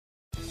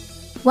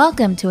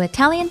Welcome to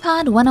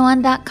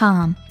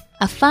ItalianPod101.com,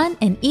 a fun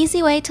and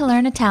easy way to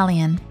learn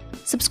Italian.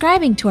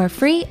 Subscribing to our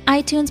free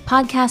iTunes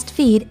podcast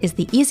feed is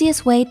the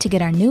easiest way to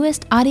get our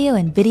newest audio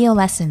and video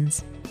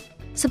lessons.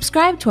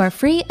 Subscribe to our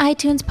free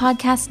iTunes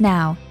podcast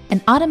now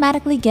and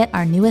automatically get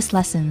our newest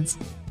lessons.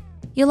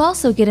 You'll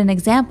also get an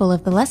example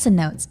of the lesson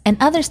notes and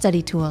other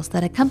study tools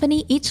that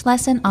accompany each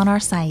lesson on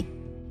our site.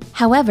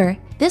 However,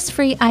 this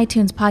free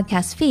iTunes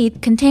podcast feed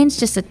contains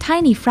just a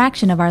tiny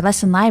fraction of our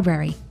lesson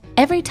library.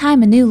 Every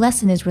time a new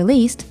lesson is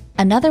released,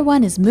 another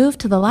one is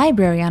moved to the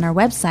library on our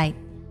website.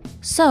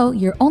 So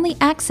you're only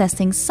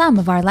accessing some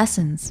of our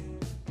lessons.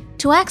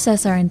 To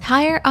access our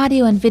entire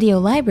audio and video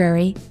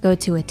library, go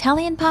to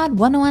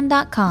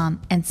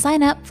ItalianPod101.com and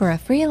sign up for a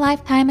free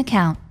lifetime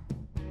account.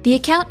 The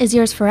account is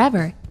yours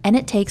forever, and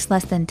it takes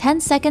less than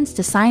 10 seconds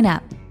to sign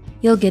up.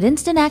 You'll get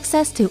instant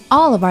access to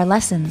all of our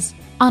lessons.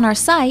 On our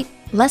site,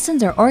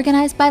 lessons are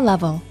organized by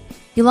level.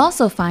 You'll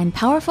also find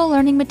powerful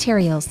learning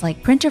materials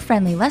like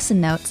printer-friendly lesson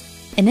notes,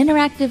 an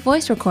interactive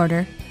voice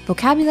recorder,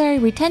 vocabulary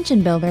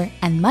retention builder,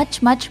 and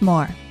much, much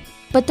more.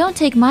 But don't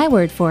take my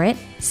word for it,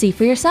 see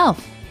for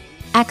yourself.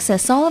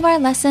 Access all of our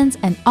lessons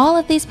and all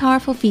of these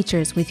powerful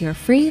features with your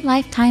free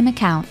lifetime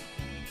account.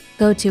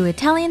 Go to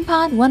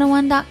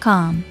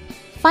ItalianPod101.com.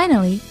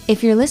 Finally,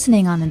 if you're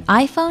listening on an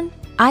iPhone,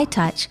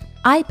 iTouch,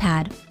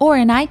 iPad, or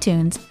in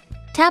iTunes,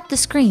 tap the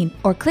screen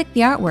or click the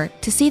artwork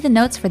to see the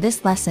notes for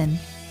this lesson.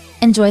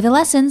 Enjoy the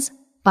lessons.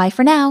 Bye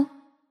for now.